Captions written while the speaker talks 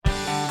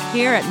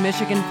Here at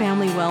Michigan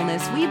Family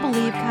Wellness, we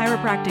believe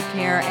chiropractic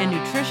care and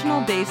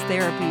nutritional-based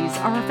therapies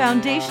are a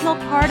foundational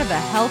part of a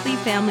healthy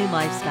family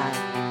lifestyle.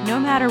 No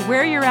matter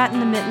where you're at in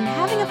the mitten,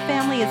 having a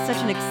family is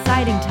such an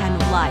exciting time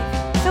of life.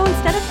 So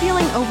instead of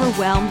feeling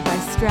overwhelmed by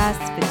stress,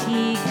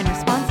 fatigue, and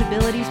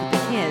responsibilities with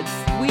the kids,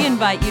 we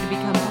invite you to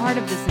become part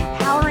of this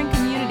empowering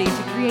community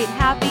to create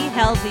happy,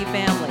 healthy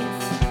families.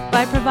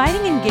 By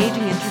providing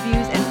engaging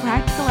interviews and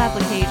practical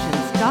applications,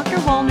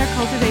 Dr. Wallner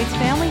cultivates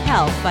family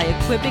health by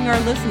equipping our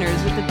listeners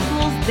with the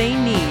tools they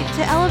need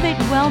to elevate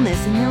wellness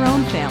in their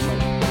own family.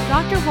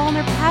 Dr.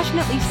 Wallner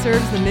passionately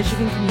serves the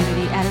Michigan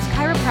community at his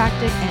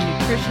chiropractic and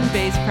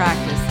nutrition-based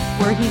practice,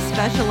 where he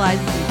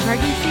specializes in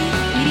pregnancy,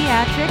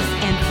 pediatrics,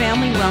 and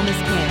family wellness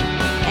care.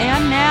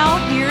 And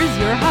now, here's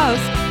your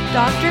host,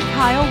 Dr.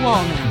 Kyle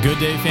Wallner. Good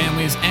day,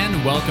 families,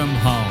 and welcome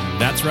home.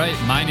 That's right,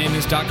 my name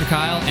is Dr.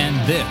 Kyle, and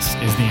this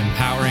is the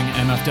Empowering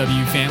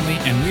MFW Family,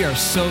 and we are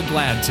so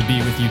glad to be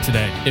with you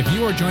today. If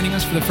you are joining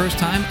us for the first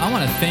time, I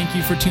want to thank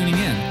you for tuning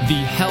in.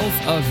 The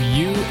health of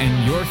you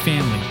and your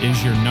family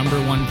is your number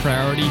one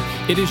priority.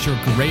 It is your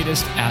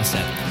greatest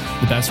asset.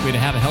 The best way to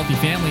have a healthy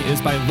family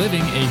is by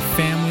living a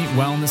family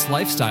wellness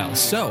lifestyle.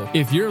 So,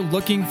 if you're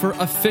looking for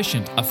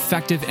efficient,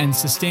 effective, and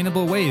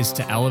sustainable ways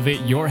to elevate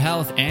your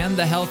health and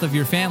the health of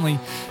your family,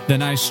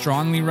 then I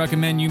strongly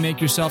recommend you make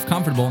yourself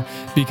comfortable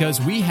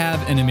because we have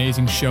an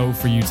amazing show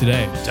for you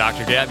today.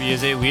 Dr. Gabby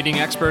is a leading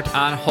expert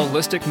on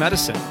holistic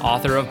medicine,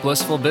 author of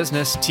Blissful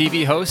Business,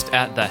 TV host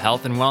at the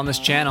Health and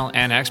Wellness Channel,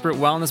 and expert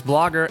wellness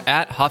blogger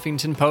at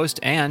Huffington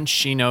Post and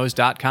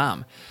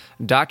SheKnows.com.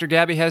 Dr.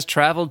 Gabby has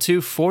traveled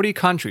to 40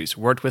 countries,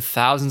 worked with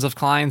thousands of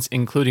clients,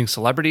 including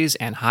celebrities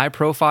and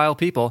high-profile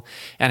people,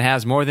 and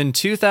has more than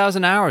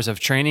 2,000 hours of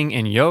training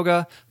in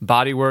yoga,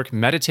 bodywork,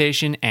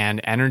 meditation,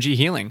 and energy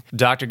healing.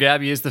 Dr.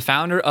 Gabby is the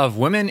founder of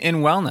Women in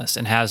Wellness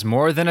and has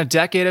more than a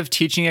decade of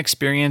teaching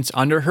experience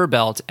under her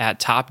belt at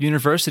top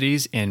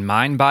universities in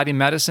mind-body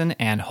medicine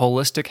and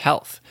holistic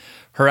health.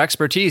 Her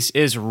expertise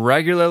is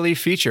regularly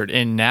featured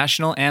in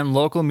national and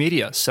local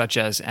media such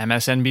as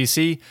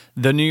MSNBC,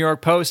 The New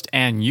York Post,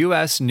 and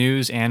U.S.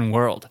 News and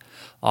World.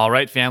 All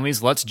right,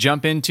 families, let's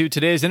jump into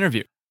today's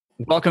interview.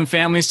 Welcome,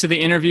 families, to the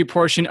interview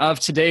portion of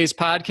today's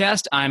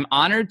podcast. I'm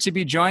honored to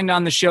be joined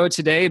on the show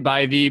today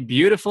by the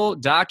beautiful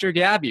Dr.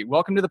 Gabby.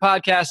 Welcome to the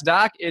podcast,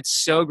 Doc. It's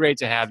so great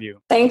to have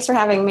you. Thanks for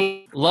having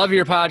me. Love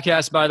your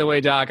podcast, by the way,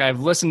 Doc.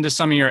 I've listened to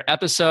some of your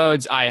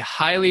episodes. I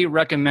highly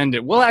recommend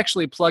it. We'll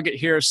actually plug it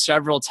here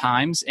several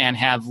times and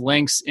have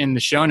links in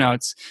the show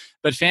notes.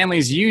 But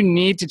families, you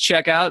need to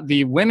check out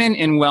the Women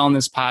in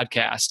Wellness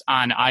podcast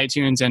on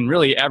iTunes and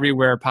really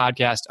everywhere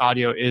podcast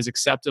audio is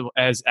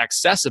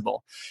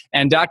accessible.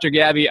 And Dr.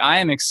 Gabby, I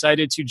am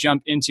excited to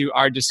jump into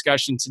our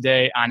discussion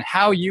today on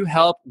how you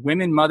help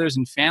women, mothers,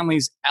 and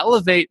families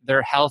elevate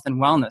their health and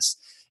wellness,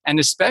 and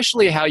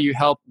especially how you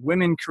help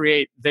women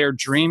create their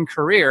dream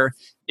career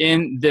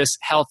in this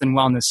health and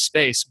wellness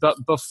space.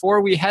 But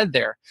before we head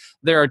there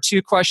are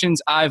two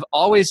questions I've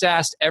always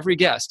asked every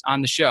guest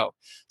on the show.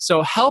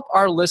 So help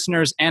our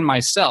listeners and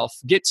myself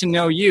get to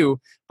know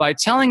you by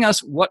telling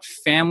us what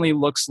family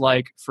looks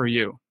like for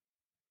you.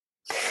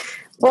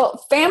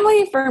 Well,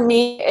 family for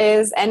me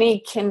is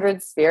any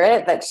kindred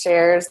spirit that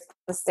shares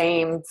the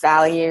same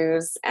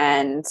values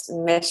and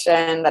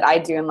mission that I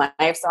do in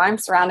life. So I'm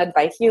surrounded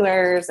by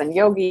healers and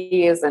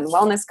yogis and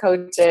wellness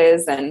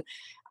coaches, and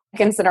I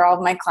consider all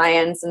of my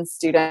clients and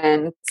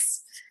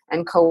students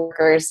and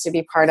coworkers to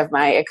be part of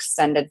my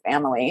extended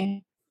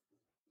family.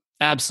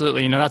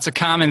 Absolutely. That's a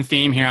common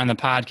theme here on the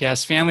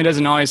podcast. Family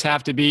doesn't always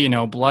have to be,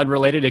 blood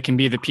related. It can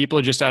be the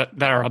people just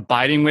that are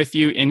abiding with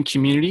you in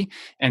community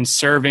and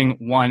serving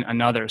one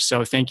another.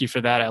 So thank you for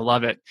that. I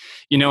love it.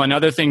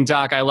 Another thing,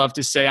 Doc, I love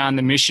to say on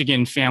the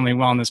Michigan Family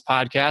Wellness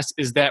podcast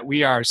is that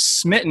we are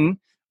smitten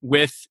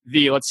with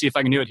let's see if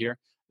I can do it here,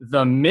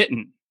 the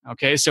mitten.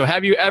 Okay. So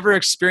have you ever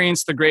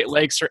experienced the Great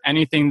Lakes or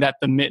anything that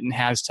the mitten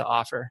has to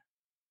offer?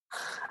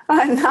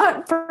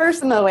 Not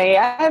personally.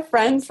 I have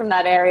friends from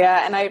that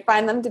area, and I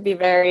find them to be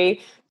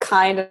very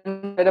kind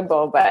and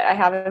hospitable, but I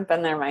haven't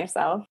been there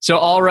myself. So,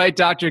 all right,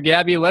 Dr.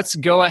 Gabby, let's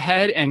go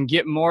ahead and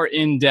get more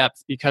in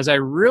depth because I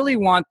really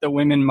want the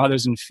women,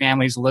 mothers, and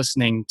families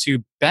listening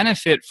to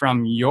benefit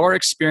from your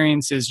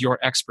experiences, your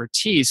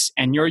expertise,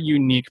 and your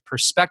unique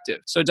perspective.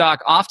 So,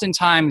 Doc,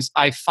 oftentimes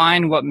I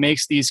find what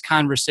makes these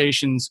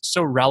conversations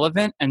so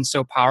relevant and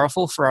so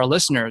powerful for our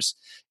listeners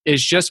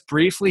is just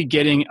briefly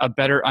getting a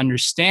better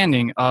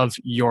understanding of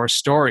your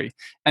story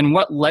and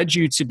what led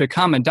you to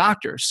become a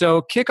doctor.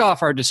 So kick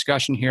off our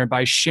discussion here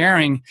by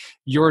sharing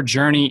your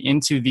journey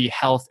into the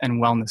health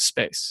and wellness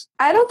space.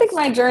 I don't think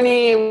my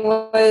journey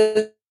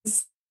was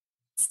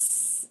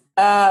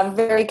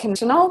very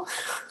conventional.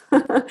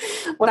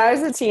 When I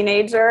was a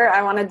teenager,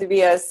 I wanted to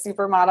be a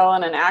supermodel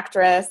and an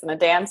actress and a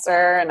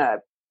dancer and a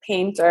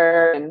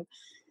painter and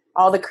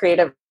all the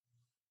creative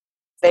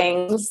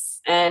things.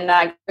 And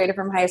I graduated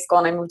from high school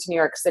and I moved to New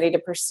York City to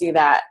pursue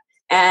that,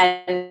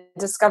 and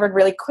discovered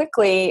really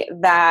quickly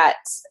that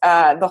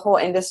the whole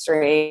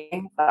industry,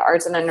 the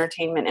arts and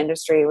entertainment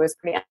industry, was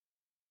pretty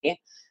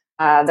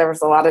there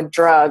was a lot of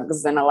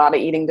drugs and a lot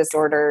of eating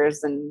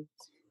disorders and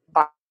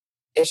body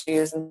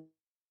issues. And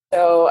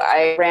so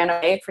I ran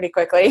away pretty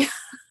quickly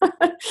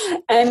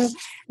and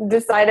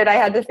decided I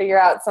had to figure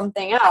out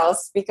something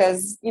else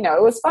because,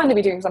 it was fun to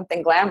be doing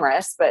something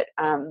glamorous, but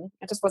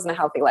it just wasn't a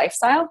healthy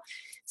lifestyle.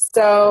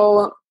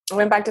 So I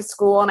went back to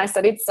school and I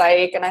studied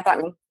psych, and I thought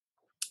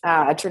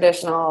a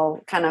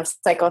traditional kind of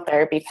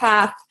psychotherapy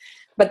path.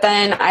 But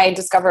then I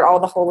discovered all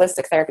the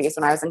holistic therapies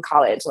when I was in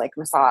college, like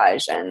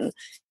massage and,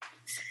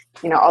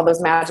 all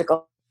those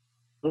magical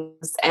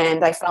things.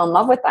 And I fell in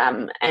love with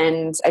them,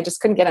 and I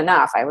just couldn't get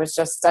enough. I was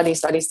just study.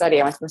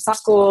 I went to massage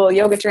school,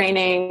 yoga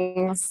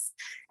trainings,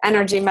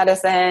 energy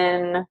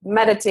medicine,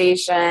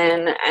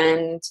 meditation,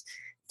 and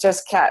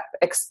just kept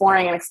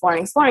exploring.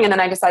 And then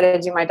I decided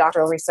to do my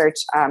doctoral research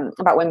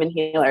about women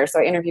healers. So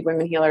I interviewed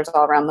women healers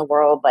all around the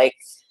world, like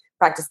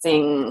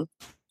practicing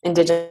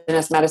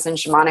indigenous medicine,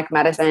 shamanic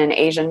medicine,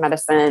 Asian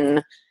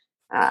medicine,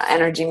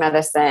 energy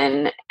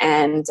medicine.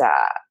 And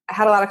I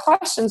had a lot of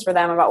questions for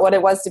them about what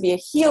it was to be a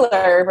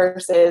healer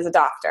versus a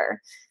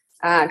doctor.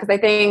 Because I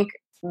think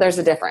there's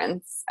a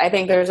difference. I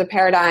think there's a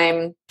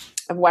paradigm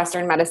of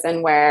Western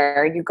medicine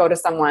where you go to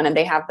someone and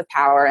they have the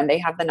power and they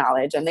have the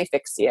knowledge and they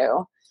fix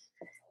you.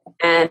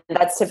 And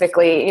that's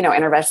typically,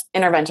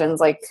 interventions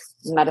like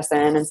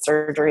medicine and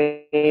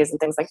surgeries and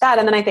things like that.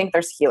 And then I think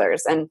there's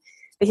healers, and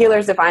the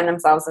healers define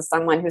themselves as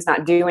someone who's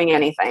not doing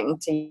anything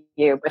to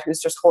you, but who's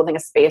just holding a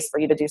space for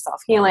you to do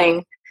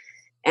self-healing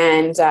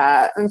and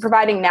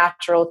providing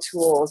natural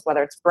tools,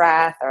 whether it's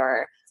breath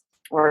or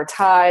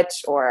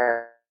touch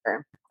or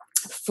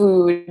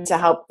food to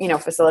help,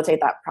 facilitate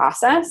that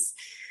process.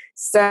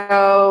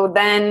 So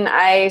then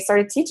I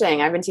started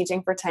teaching. I've been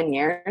teaching for 10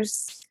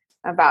 years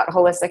about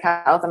holistic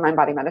health and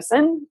mind-body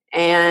medicine,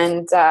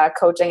 and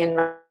coaching and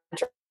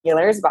mentoring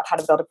healers about how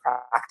to build a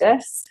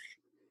practice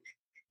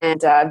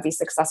and be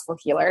successful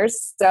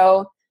healers.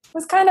 So it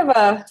was kind of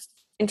a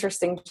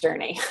interesting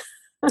journey.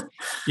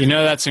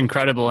 That's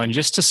incredible. And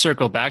just to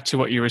circle back to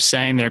what you were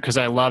saying there, because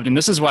I loved, and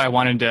this is why I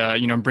wanted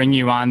to, bring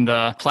you on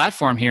the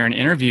platform here in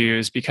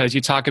interviews, because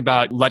you talk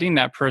about letting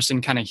that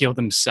person kind of heal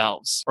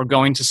themselves, or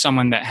going to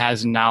someone that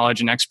has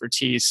knowledge and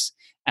expertise,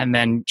 and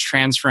then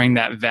transferring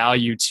that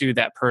value to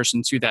that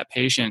person, to that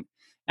patient,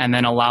 and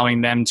then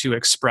allowing them to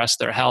express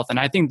their health. And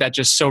I think that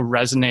just so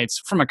resonates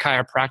from a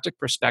chiropractic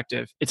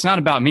perspective. It's not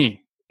about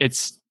me.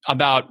 It's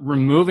about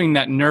removing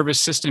that nervous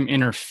system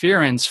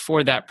interference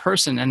for that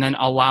person and then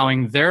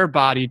allowing their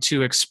body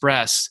to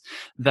express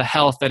the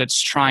health that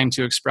it's trying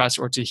to express,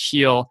 or to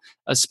heal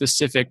a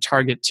specific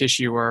target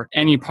tissue or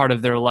any part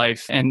of their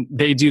life. And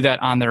they do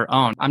that on their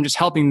own. I'm just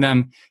helping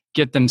them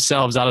get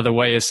themselves out of the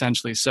way,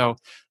 essentially. So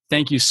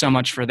thank you so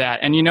much for that.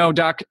 And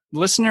Doc,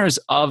 listeners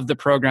of the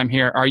program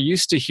here are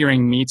used to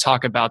hearing me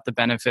talk about the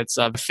benefits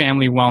of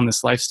family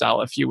wellness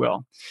lifestyle, if you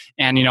will,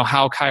 and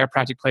how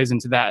chiropractic plays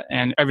into that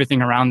and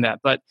everything around that.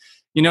 But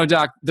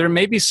Doc, there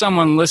may be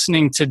someone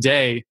listening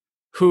today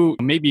who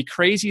may be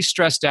crazy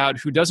stressed out,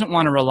 who doesn't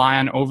want to rely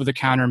on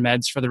over-the-counter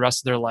meds for the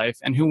rest of their life,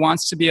 and who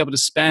wants to be able to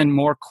spend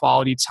more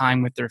quality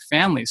time with their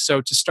families.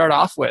 So to start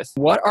off with,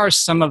 what are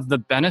some of the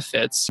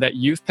benefits that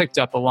you've picked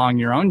up along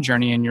your own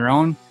journey and your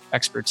own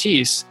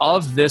expertise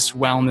of this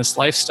wellness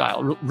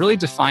lifestyle? Really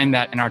define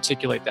that and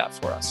articulate that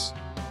for us.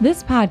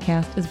 This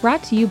podcast is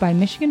brought to you by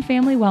Michigan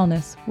Family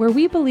Wellness, where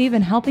we believe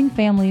in helping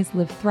families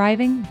live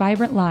thriving,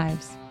 vibrant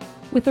lives.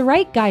 With the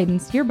right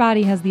guidance, your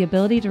body has the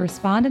ability to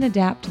respond and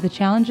adapt to the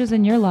challenges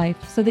in your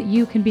life so that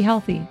you can be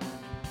healthy.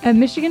 At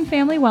Michigan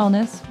Family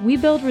Wellness, we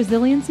build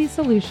resiliency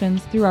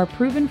solutions through our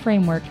proven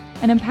framework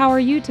and empower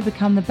you to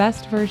become the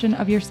best version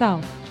of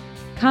yourself.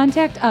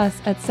 Contact us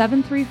at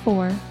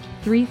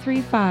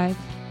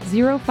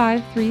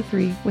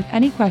 734-335-0533 with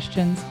any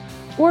questions,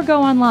 or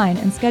go online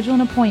and schedule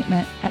an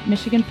appointment at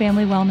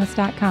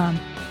michiganfamilywellness.com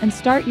and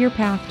start your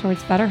path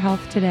towards better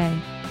health today.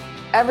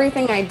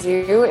 Everything I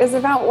do is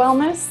about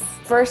wellness.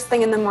 First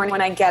thing in the morning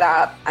when I get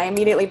up, I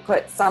immediately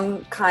put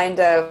some kind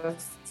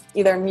of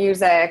either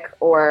music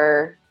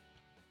or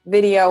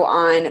video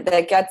on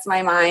that gets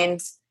my mind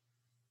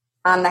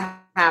on the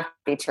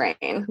happy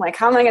train. Like,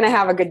 how am I going to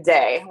have a good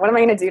day? What am I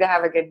going to do to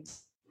have a good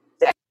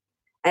day?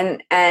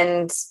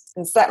 And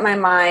set my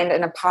mind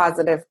in a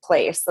positive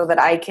place so that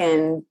I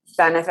can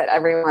benefit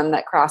everyone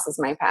that crosses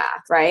my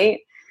path, right?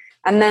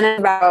 And then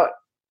it's about,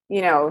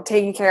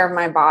 taking care of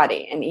my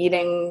body and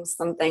eating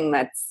something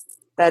that's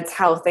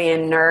healthy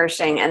and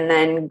nourishing, and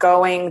then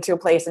going to a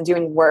place and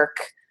doing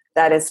work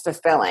that is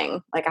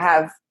fulfilling. Like, I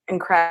have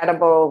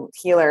incredible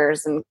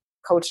healers and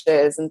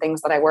coaches and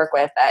things that I work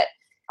with that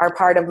are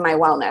part of my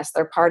wellness.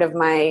 They're part of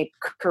my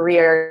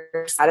career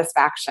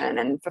satisfaction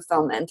and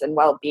fulfillment and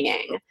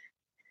well-being.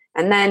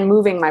 And then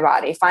moving my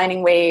body,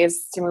 finding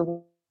ways to move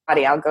my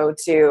body. I'll go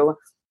to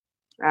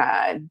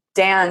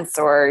dance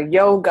or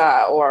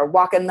yoga or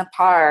walk in the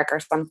park or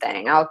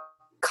something. I'll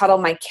cuddle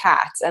my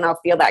cat and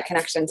I'll feel that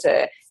connection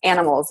to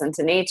animals and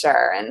to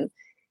nature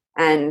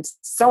and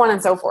so on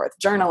and so forth.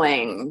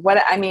 Journaling,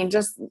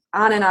 just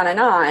on and on and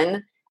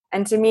on.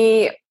 And to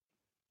me,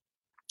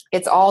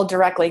 it's all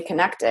directly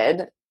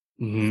connected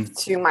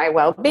to my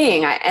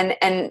well-being.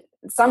 And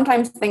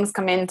sometimes things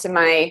come into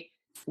my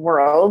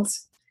world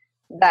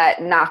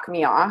that knock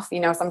me off.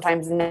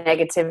 Sometimes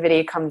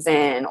negativity comes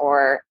in,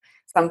 or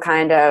some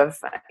kind of,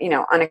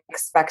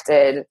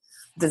 unexpected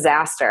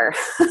disaster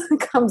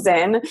comes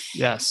in.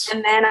 Yes.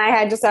 And then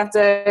I just have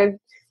to,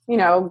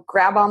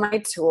 grab all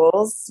my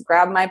tools,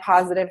 grab my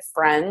positive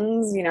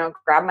friends,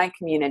 grab my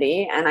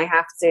community, and I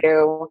have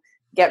to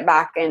get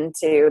back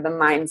into the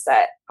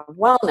mindset of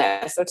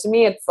wellness. So to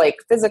me, it's like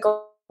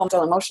physical,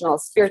 mental, emotional,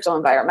 spiritual,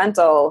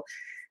 environmental.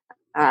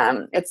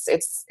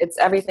 It's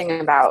everything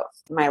about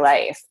my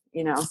life,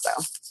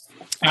 so.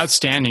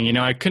 Outstanding.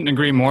 I couldn't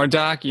agree more,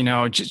 Doc.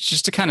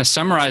 Just to kind of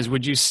summarize,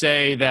 would you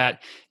say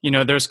that,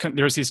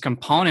 there's these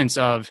components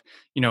of,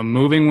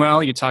 moving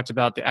well? You talked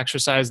about the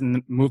exercise and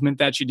the movement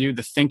that you do,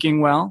 the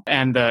thinking well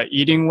and the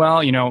eating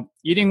well,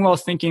 eating well,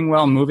 thinking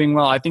well, moving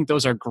well. I think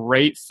those are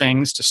great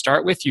things to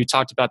start with. You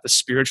talked about the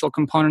spiritual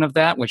component of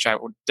that, which I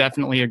would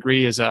definitely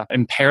agree is an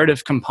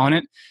imperative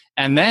component.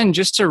 And then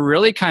just to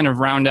really kind of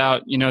round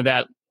out,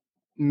 that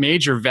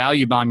major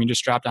value bomb you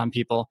just dropped on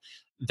people,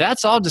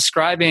 that's all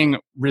describing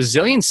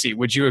resiliency.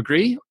 Would you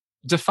agree?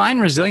 Define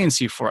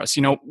resiliency for us.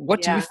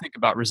 What do you think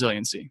about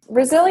resiliency?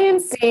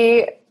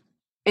 Resiliency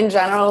in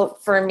general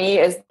for me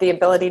is the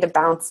ability to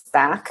bounce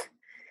back.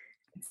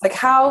 It's like,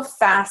 how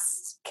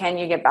fast can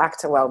you get back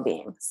to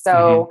well-being?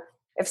 So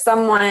if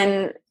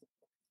someone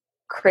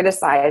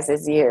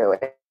criticizes you,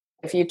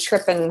 if you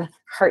trip and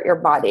hurt your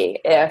body,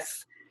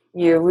 if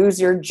you lose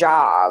your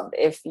job,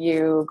 if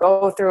you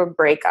go through a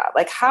breakup,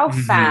 like how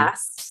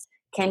fast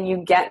can you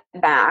get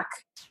back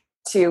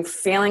to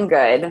feeling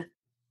good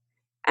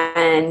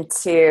and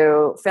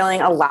to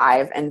feeling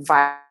alive and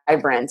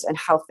vibrant and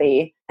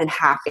healthy and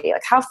happy?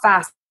 Like how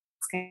fast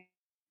can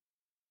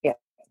you get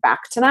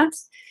back to that?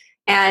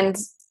 And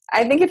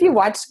I think if you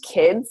watch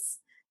kids,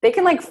 they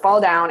can like fall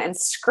down and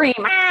scream,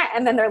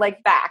 and then they're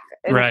like back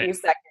in a few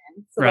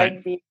seconds. So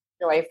like be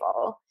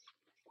joyful.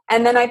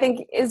 And then I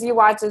think as you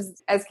watch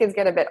as kids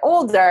get a bit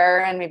older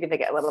and maybe they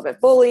get a little bit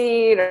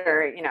bullied,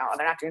 or,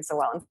 they're not doing so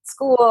well in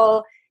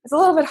school, it's a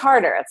little bit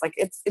harder. It's like,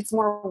 it's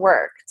more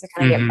work to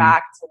kind of get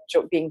back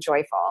to being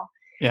joyful.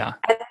 Yeah.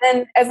 And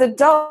then as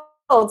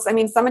adults,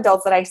 some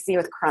adults that I see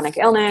with chronic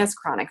illness,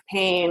 chronic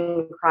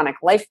pain, chronic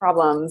life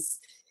problems,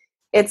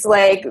 it's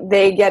like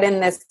they get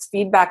in this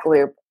feedback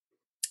loop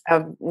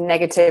of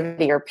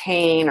negativity or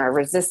pain or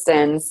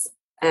resistance.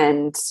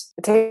 And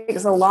it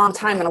takes a long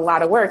time and a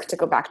lot of work to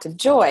go back to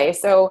joy.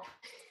 So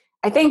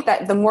I think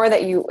that the more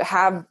that you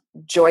have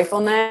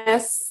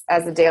joyfulness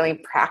as a daily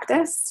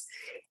practice,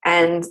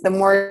 and the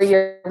more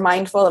you're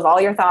mindful of all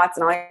your thoughts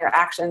and all your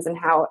actions and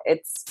how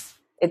it's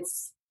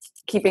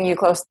keeping you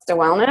close to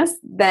wellness,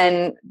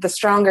 then the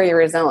stronger your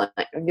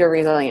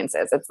resilience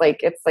is. It's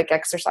like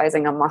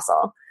exercising a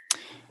muscle.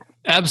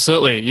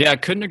 Absolutely. Yeah,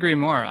 couldn't agree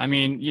more.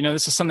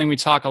 This is something we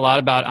talk a lot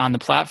about on the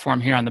platform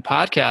here on the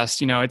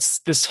podcast. It's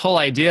this whole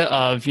idea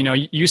of,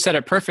 you said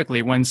it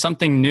perfectly. When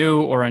something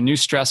new or a new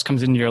stress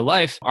comes into your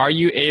life, are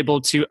you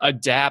able to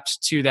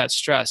adapt to that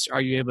stress?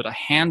 Are you able to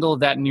handle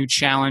that new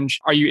challenge?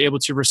 Are you able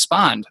to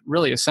respond,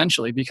 really,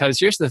 essentially? Because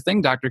here's the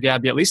thing, Dr.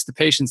 Gabby, at least the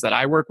patients that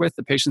I work with,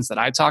 the patients that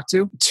I talk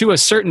to a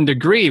certain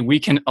degree,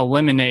 we can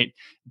eliminate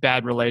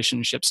bad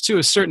relationships. To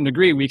a certain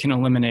degree, we can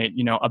eliminate,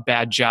 a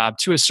bad job.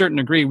 To a certain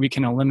degree, we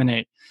can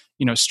eliminate,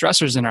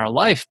 stressors in our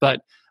life.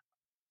 But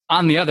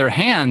on the other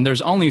hand,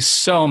 there's only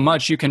so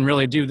much you can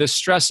really do. The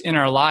stress in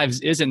our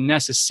lives isn't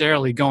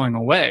necessarily going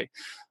away.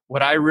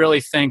 What I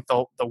really think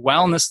the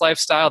wellness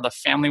lifestyle, the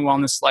family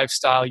wellness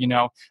lifestyle,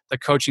 the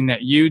coaching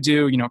that you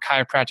do,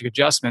 chiropractic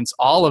adjustments,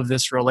 all of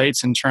this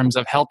relates in terms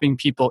of helping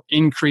people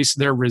increase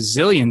their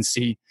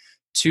resiliency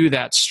to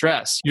that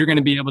stress. You're going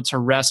to be able to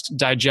rest,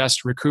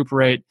 digest,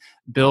 recuperate,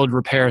 build,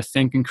 repair,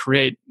 think, and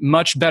create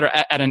much better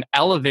at an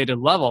elevated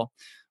level,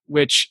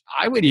 which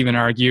I would even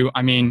argue,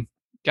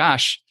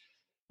 gosh,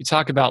 you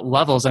talk about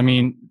levels.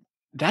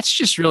 That's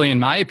just really, in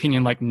my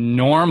opinion, like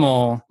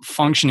normal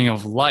functioning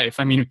of life.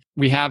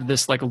 We have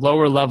this like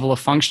lower level of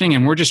functioning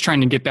and we're just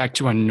trying to get back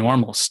to a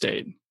normal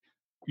state.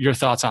 Your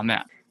thoughts on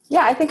that?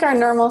 Yeah, I think our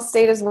normal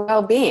state is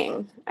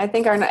well-being. I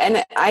think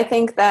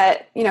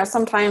that,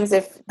 sometimes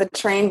if the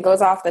train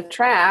goes off the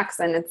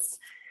tracks and it's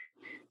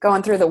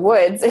going through the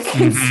woods, it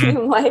can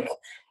seem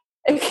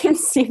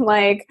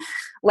like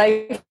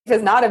life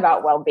is not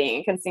about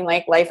well-being. It can seem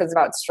like life is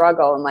about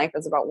struggle and life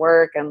is about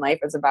work and life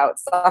is about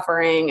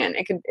suffering. And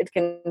it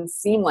can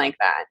seem like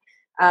that.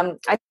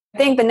 I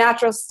think the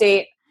natural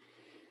state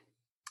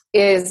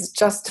is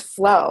just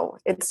flow.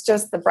 It's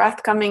just the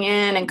breath coming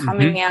in and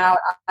coming out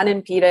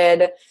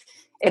unimpeded.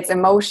 It's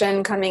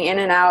emotion coming in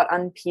and out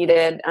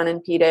unimpeded.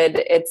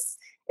 It's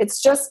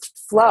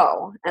just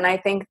flow. And I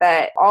think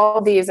that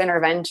all these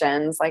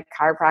interventions like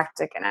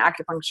chiropractic and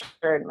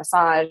acupuncture and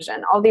massage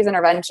and all these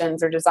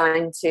interventions are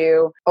designed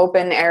to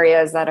open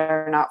areas that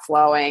are not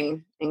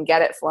flowing and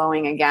get it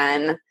flowing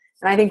again.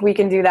 And I think we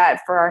can do that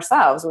for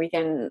ourselves. We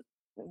can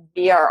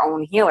be our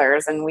own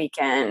healers and we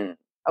can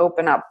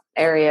open up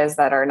areas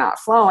that are not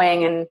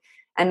flowing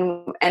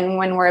And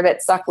when we're a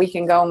bit stuck, we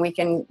can go and we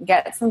can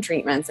get some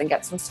treatments and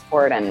get some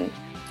support and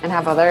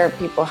have other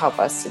people help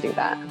us to do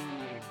that.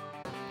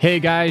 Hey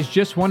guys,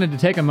 just wanted to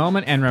take a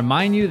moment and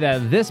remind you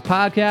that this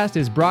podcast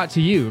is brought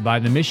to you by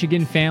the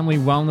Michigan Family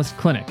Wellness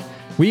Clinic.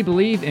 We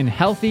believe in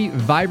healthy,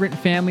 vibrant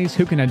families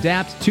who can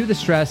adapt to the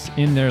stress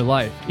in their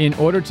life. In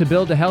order to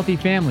build a healthy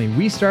family,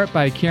 we start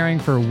by caring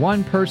for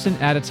one person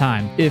at a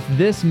time. If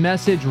this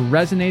message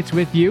resonates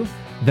with you,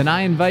 then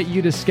I invite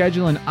you to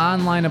schedule an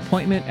online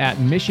appointment at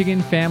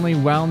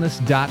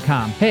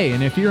MichiganFamilyWellness.com. Hey,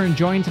 and if you're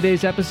enjoying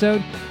today's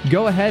episode,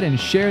 go ahead and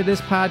share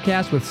this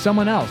podcast with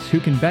someone else who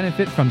can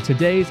benefit from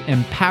today's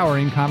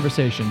empowering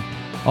conversation.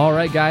 All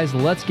right, guys,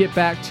 let's get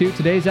back to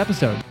today's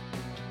episode.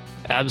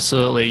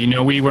 Absolutely.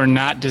 We were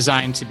not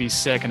designed to be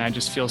sick, and I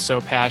just feel so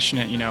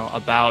passionate,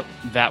 about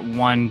that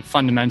one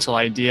fundamental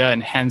idea,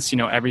 and hence,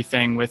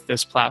 everything with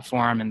this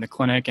platform and the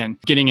clinic and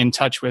getting in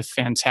touch with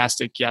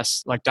fantastic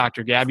guests like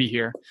Dr. Gabby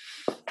here.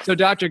 So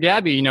Dr.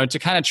 Gabby, to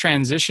kind of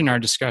transition our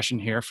discussion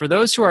here, for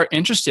those who are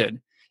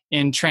interested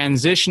in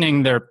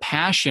transitioning their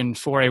passion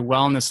for a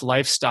wellness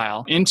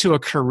lifestyle into a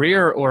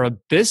career or a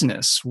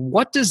business,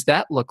 what does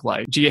that look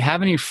like? Do you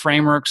have any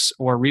frameworks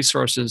or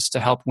resources to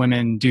help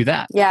women do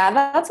that? Yeah,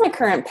 that's my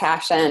current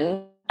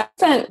passion. I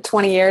spent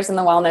 20 years in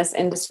the wellness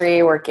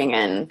industry working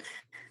in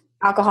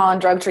alcohol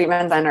and drug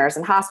treatment centers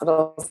and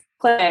hospitals,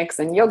 clinics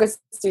and yoga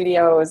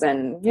studios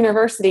and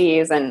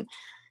universities. And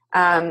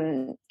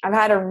I've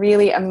had a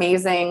really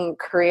amazing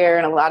career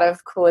and a lot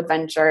of cool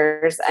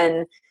adventures.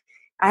 And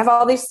I have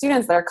all these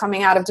students that are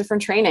coming out of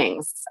different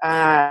trainings,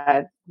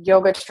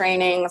 yoga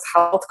trainings,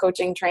 health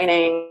coaching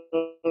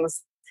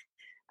trainings,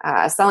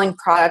 selling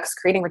products,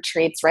 creating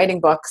retreats, writing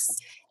books.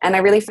 And I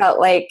really felt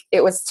like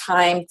it was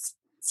time to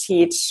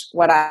teach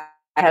what I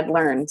had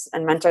learned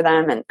and mentor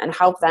them and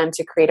help them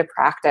to create a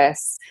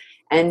practice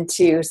and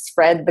to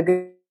spread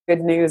the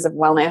good news of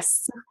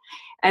wellness.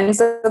 And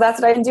so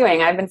that's what I've been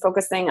doing. I've been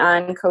focusing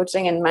on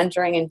coaching and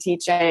mentoring and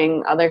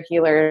teaching other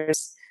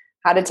healers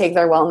how to take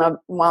their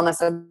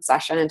wellness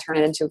obsession and turn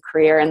it into a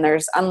career. And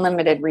there's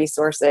unlimited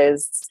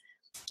resources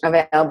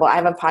available. I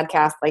have a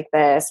podcast like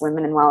this,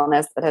 Women in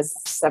Wellness, that has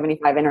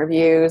 75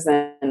 interviews,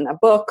 and a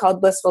book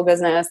called Blissful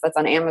Business that's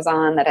on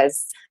Amazon that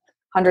has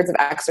hundreds of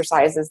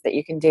exercises that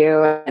you can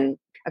do, and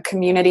a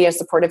community, a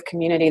supportive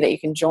community that you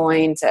can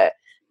join to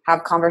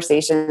have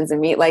conversations and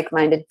meet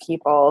like-minded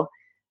people.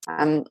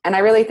 And I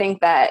really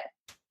think that,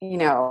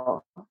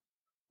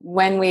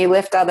 when we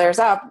lift others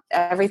up,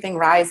 everything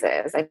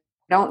rises. I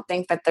don't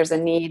think that there's a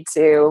need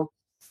to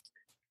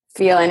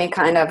feel any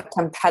kind of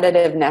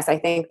competitiveness. I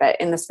think that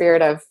in the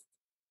spirit of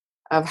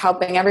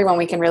helping everyone,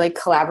 we can really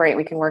collaborate.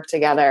 We can work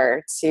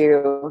together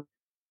to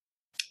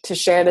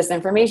share this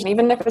information,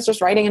 even if it's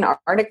just writing an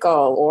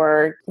article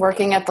or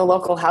working at the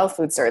local health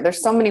food store.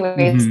 There's so many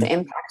ways to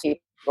impact people.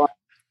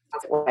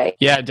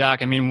 Yeah,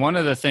 Doc. One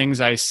of the things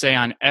I say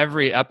on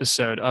every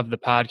episode of the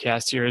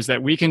podcast here is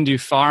that we can do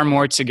far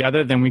more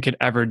together than we could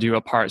ever do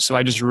apart. So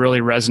I just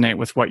really resonate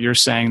with what you're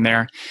saying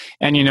there.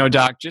 And,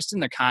 Doc, just in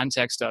the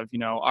context of,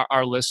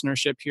 our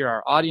listenership here,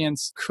 our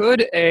audience,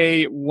 could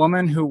a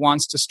woman who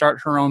wants to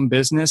start her own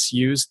business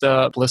use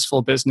the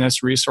Blissful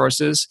Business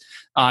resources?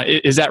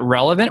 Is that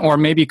relevant? Or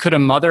maybe could a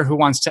mother who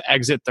wants to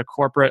exit the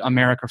corporate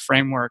America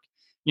framework,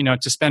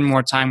 to spend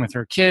more time with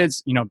her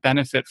kids,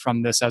 benefit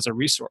from this as a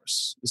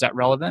resource? Is that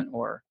relevant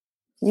or?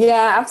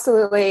 Yeah,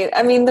 absolutely.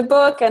 The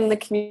book and the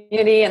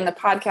community and the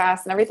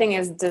podcast and everything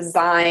is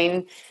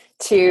designed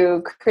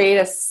to create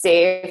a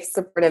safe,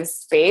 supportive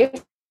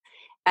space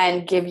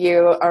and give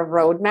you a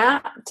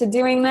roadmap to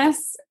doing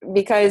this,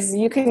 because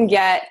you can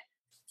get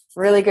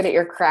really good at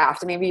your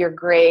craft. Maybe you're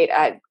great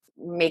at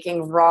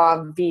making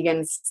raw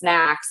vegan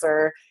snacks,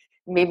 or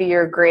maybe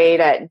you're great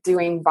at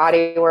doing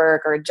body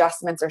work or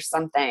adjustments or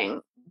something.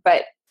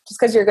 But just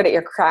because you're good at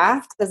your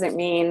craft doesn't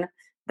mean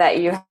that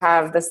you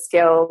have the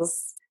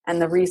skills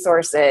and the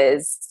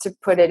resources to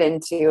put it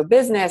into a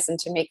business and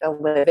to make a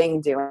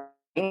living doing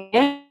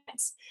it.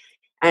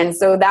 And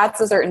so that's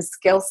a certain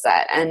skill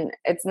set, and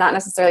it's not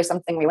necessarily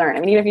something we learn.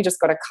 Even if you just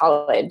go to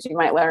college, you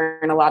might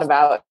learn a lot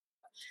about,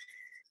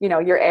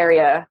 your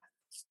area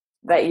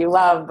that you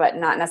love, but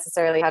not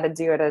necessarily how to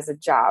do it as a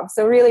job.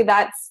 So really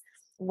that's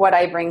what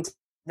I bring to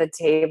the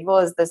table,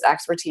 is this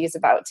expertise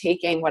about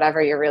taking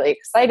whatever you're really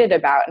excited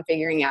about and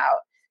figuring out,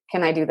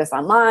 can I do this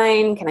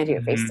online? Can I do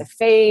it face to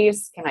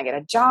face? Can I get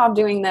a job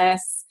doing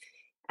this?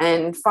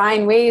 And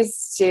find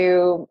ways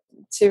to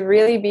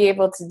really be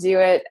able to do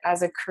it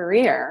as a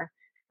career,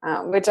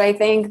 which I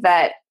think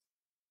that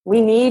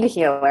we need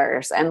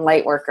healers and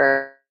light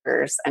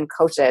workers and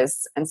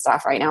coaches and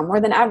stuff right now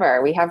more than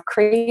ever. We have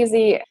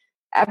crazy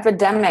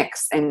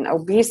epidemics in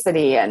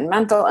obesity and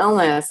mental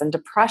illness and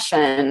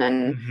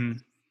depression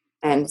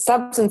and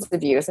substance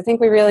abuse. I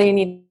think we really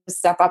need to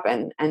step up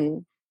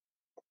and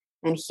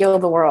heal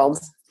the world.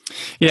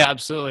 Yeah,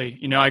 absolutely.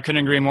 I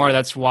couldn't agree more.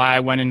 That's why I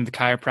went into the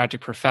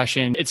chiropractic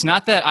profession. It's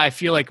not that I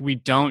feel like we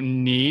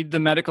don't need the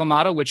medical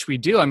model, which we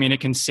do. It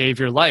can save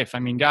your life.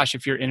 Gosh,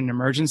 if you're in an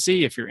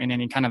emergency, if you're in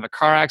any kind of a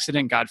car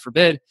accident, God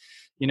forbid,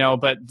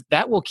 but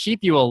that will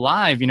keep you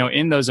alive,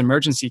 in those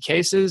emergency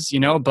cases,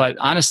 but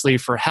honestly,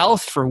 for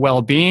health, for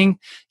well-being,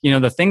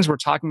 the things we're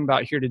talking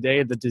about here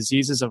today, the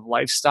diseases of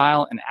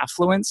lifestyle and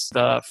affluence,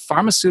 the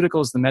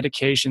pharmaceuticals, the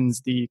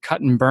medications, the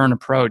cut and burn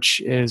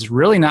approach is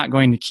really not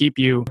going to keep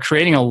you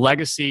creating a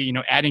legacy,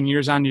 adding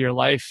years onto your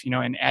life,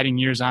 and adding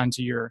years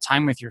onto your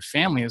time with your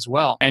family as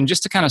well. And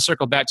just to kind of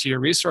circle back to your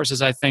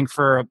resources, I think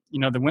for,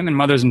 the women,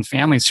 mothers, and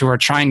families who are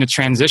trying to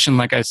transition,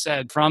 like I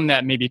said, from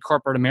that maybe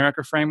corporate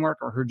America framework,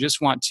 or who just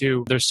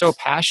they're so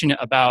passionate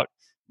about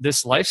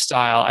this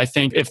lifestyle. I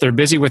think if they're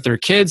busy with their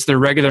kids, their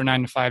regular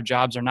 9-to-5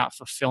 jobs are not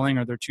fulfilling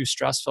or they're too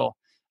stressful.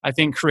 I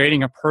think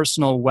creating a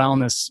personal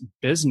wellness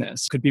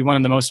business could be one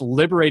of the most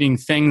liberating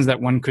things that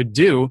one could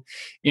do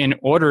in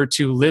order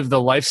to live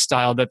the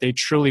lifestyle that they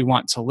truly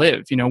want to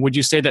live. Would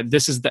you say that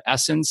this is the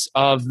essence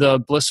of the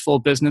Blissful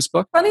Business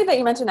book? Funny that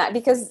you mentioned that,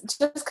 because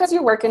just because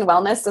you work in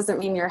wellness doesn't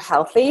mean you're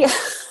healthy.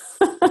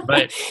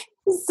 Right.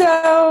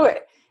 So,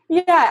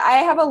 yeah,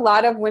 I have a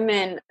lot of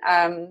women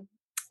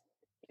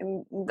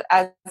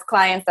as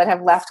clients that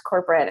have left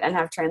corporate and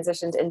have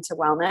transitioned into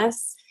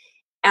wellness.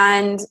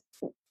 And,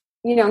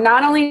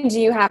 not only do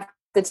you have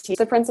to teach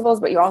the principles,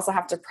 but you also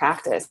have to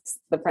practice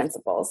the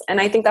principles. And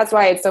I think that's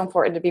why it's so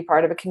important to be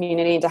part of a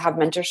community and to have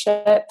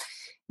mentorship,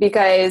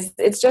 because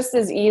it's just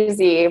as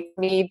easy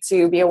for me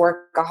to be a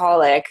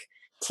workaholic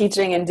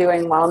teaching and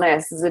doing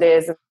wellness as it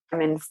is if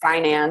I'm in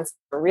finance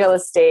or real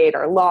estate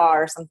or law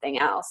or something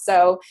else.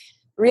 So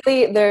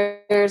really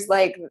there's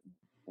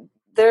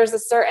a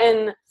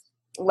certain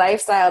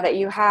lifestyle that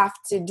you have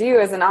to do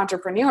as an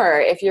entrepreneur.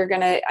 If you're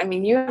going to,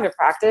 you have a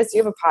practice,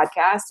 you have a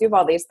podcast, you have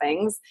all these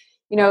things,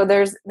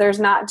 there's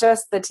not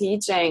just the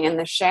teaching and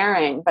the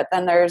sharing, but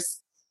then there's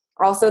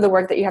also the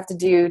work that you have to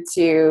do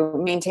to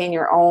maintain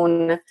your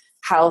own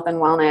health and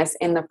wellness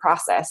in the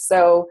process.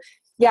 So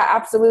yeah,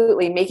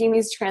 absolutely. Making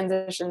these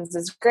transitions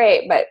is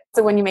great. But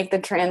so when you make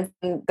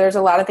there's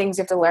a lot of things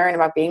you have to learn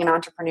about being an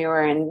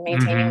entrepreneur and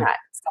maintaining that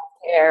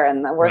self-care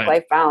and the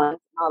work-life balance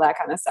and all that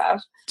kind of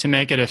stuff. To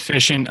make it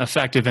efficient,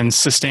 effective, and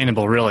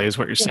sustainable, really, is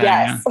what you're saying.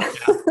 Yes. Yeah.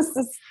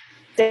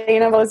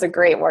 Sustainable is a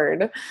great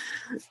word.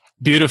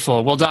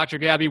 Beautiful. Well, Dr.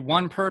 Gabby,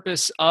 one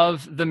purpose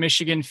of the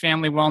Michigan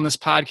Family Wellness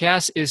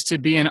Podcast is to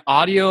be an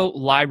audio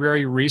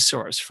library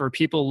resource for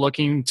people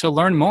looking to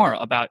learn more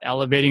about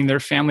elevating their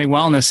family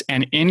wellness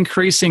and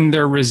increasing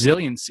their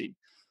resiliency.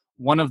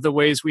 One of the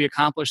ways we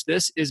accomplish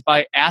this is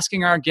by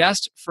asking our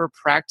guest for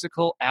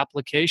practical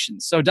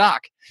applications. So,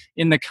 Doc,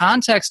 in the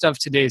context of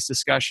today's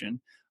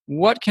discussion,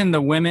 what can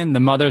the women, the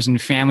mothers,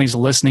 and families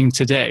listening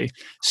today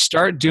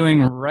start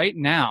doing right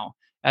now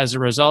as a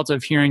result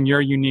of hearing your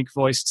unique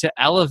voice to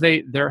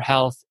elevate their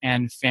health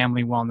and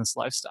family wellness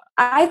lifestyle?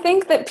 I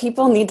think that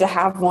people need to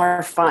have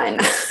more fun.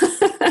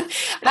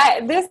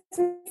 This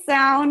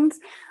sounds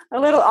a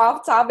little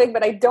off topic,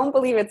 but I don't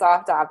believe it's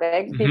off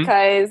topic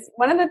because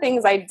one of the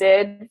things I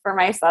did for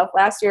myself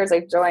last year is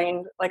I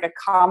joined like a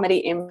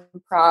comedy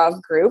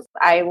improv group.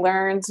 I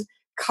learned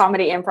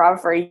comedy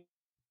improv for a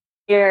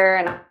year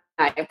and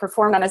I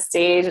performed on a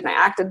stage and I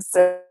acted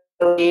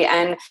silly,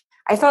 and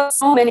I felt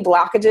so many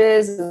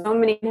blockages and so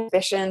many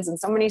inhibitions and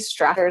so many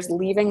stressors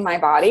leaving my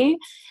body.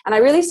 And I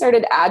really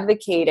started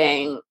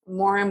advocating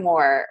more and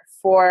more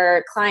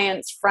for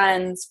clients,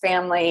 friends,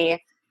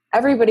 family,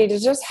 everybody to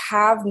just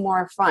have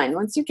more fun.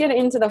 Once you get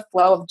into the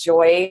flow of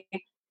joy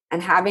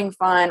and having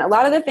fun, a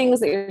lot of the things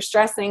that you're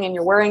stressing and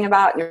you're worrying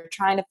about and you're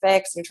trying to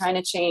fix, you're trying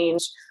to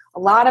change, a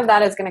lot of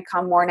that is going to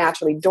come more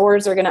naturally.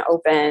 Doors are going to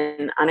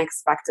open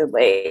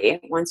unexpectedly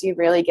once you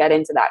really get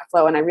into that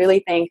flow. And I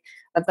really think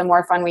that the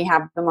more fun we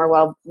have, the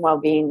more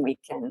well-being we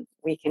can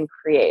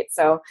create.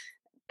 So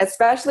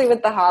especially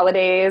with the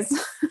holidays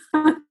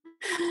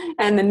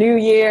and the new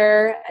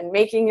year and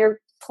making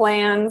your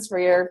plans for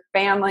your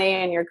family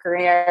and your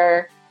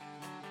career,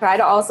 try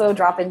to also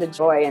drop into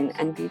joy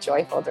and be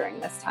joyful during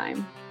this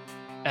time.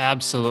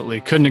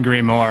 Absolutely. Couldn't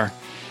agree more.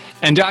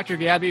 And Dr.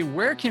 Gabby,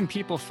 where can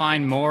people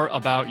find more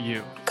about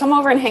you? Come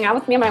over and hang out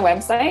with me on my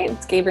website.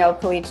 It's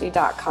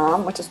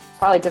GabriellePolici.com, which is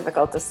probably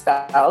difficult to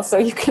spell. So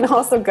you can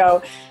also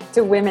go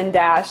to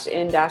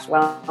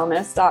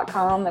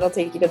women-in-wellness.com. That'll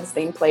take you to the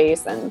same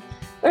place. And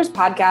there's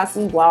podcasts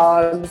and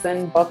blogs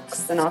and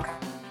books and all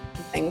kinds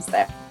of things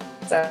there.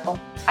 So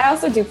I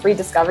also do free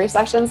discovery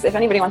sessions. If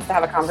anybody wants to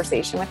have a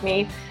conversation with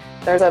me,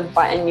 there's a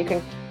button. You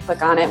can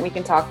click on it and we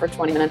can talk for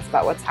 20 minutes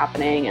about what's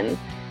happening. And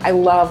I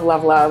love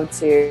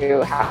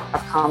to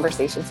have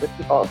conversations with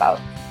people about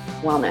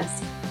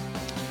wellness.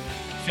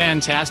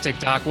 Fantastic,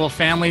 Doc. Well,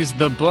 families,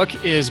 the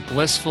book is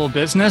Blissful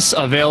Business,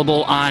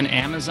 available on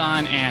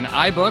Amazon and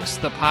iBooks.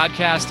 The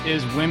podcast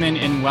is Women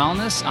in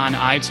Wellness on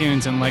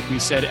iTunes. And like we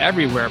said,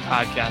 everywhere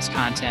podcast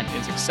content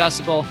is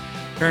accessible.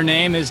 Her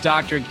name is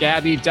Dr.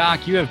 Gabby.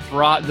 Doc, you have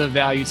brought the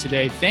value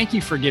today. Thank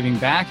you for giving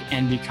back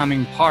and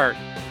becoming part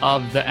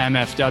of the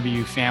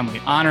MFW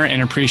family. Honor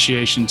and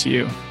appreciation to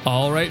you.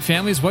 All right,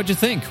 families, what'd you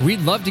think?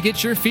 We'd love to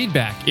get your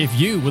feedback. If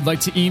you would like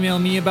to email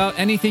me about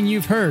anything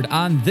you've heard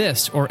on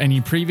this or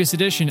any previous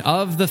edition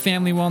of the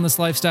Family Wellness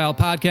Lifestyle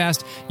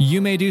Podcast,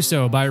 you may do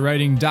so by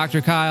writing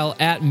Dr. Kyle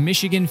at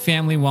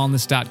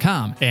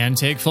MichiganFamilyWellness.com and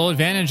take full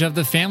advantage of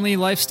the Family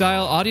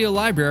Lifestyle audio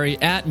library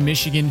at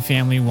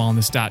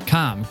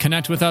MichiganFamilyWellness.com.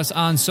 Connect with us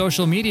on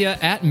social media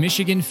at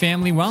Michigan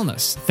Family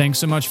Wellness. Thanks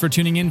so much for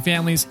tuning in,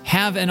 families.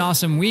 Have an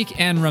awesome week,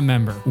 and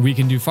remember, we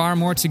can do far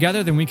more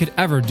together than we could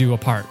ever do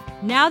apart.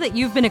 Now that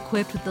you've been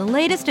equipped with the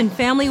latest in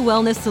family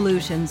wellness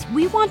solutions,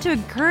 we want to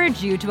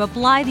encourage you to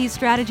apply these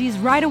strategies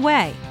right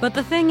away. But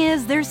the thing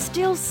is, there's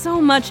still so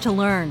much to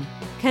learn.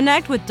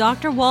 Connect with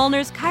Dr.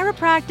 Wallner's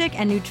Chiropractic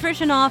and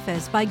Nutrition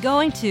Office by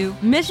going to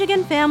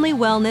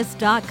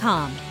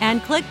MichiganFamilyWellness.com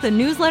and click the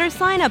newsletter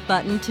sign-up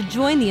button to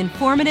join the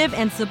informative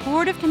and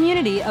supportive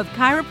community of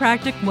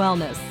chiropractic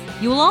wellness.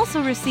 You will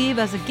also receive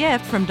as a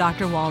gift from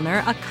Dr.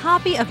 Wallner a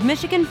copy of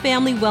Michigan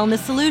Family Wellness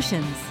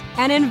Solutions,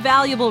 an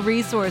invaluable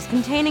resource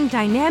containing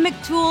dynamic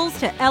tools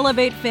to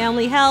elevate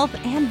family health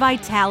and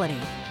vitality.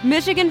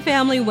 Michigan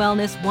Family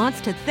Wellness wants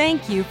to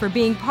thank you for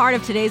being part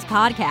of today's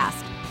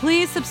podcast.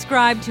 Please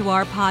subscribe to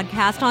our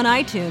podcast on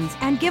iTunes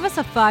and give us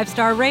a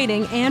 5-star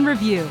rating and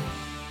review.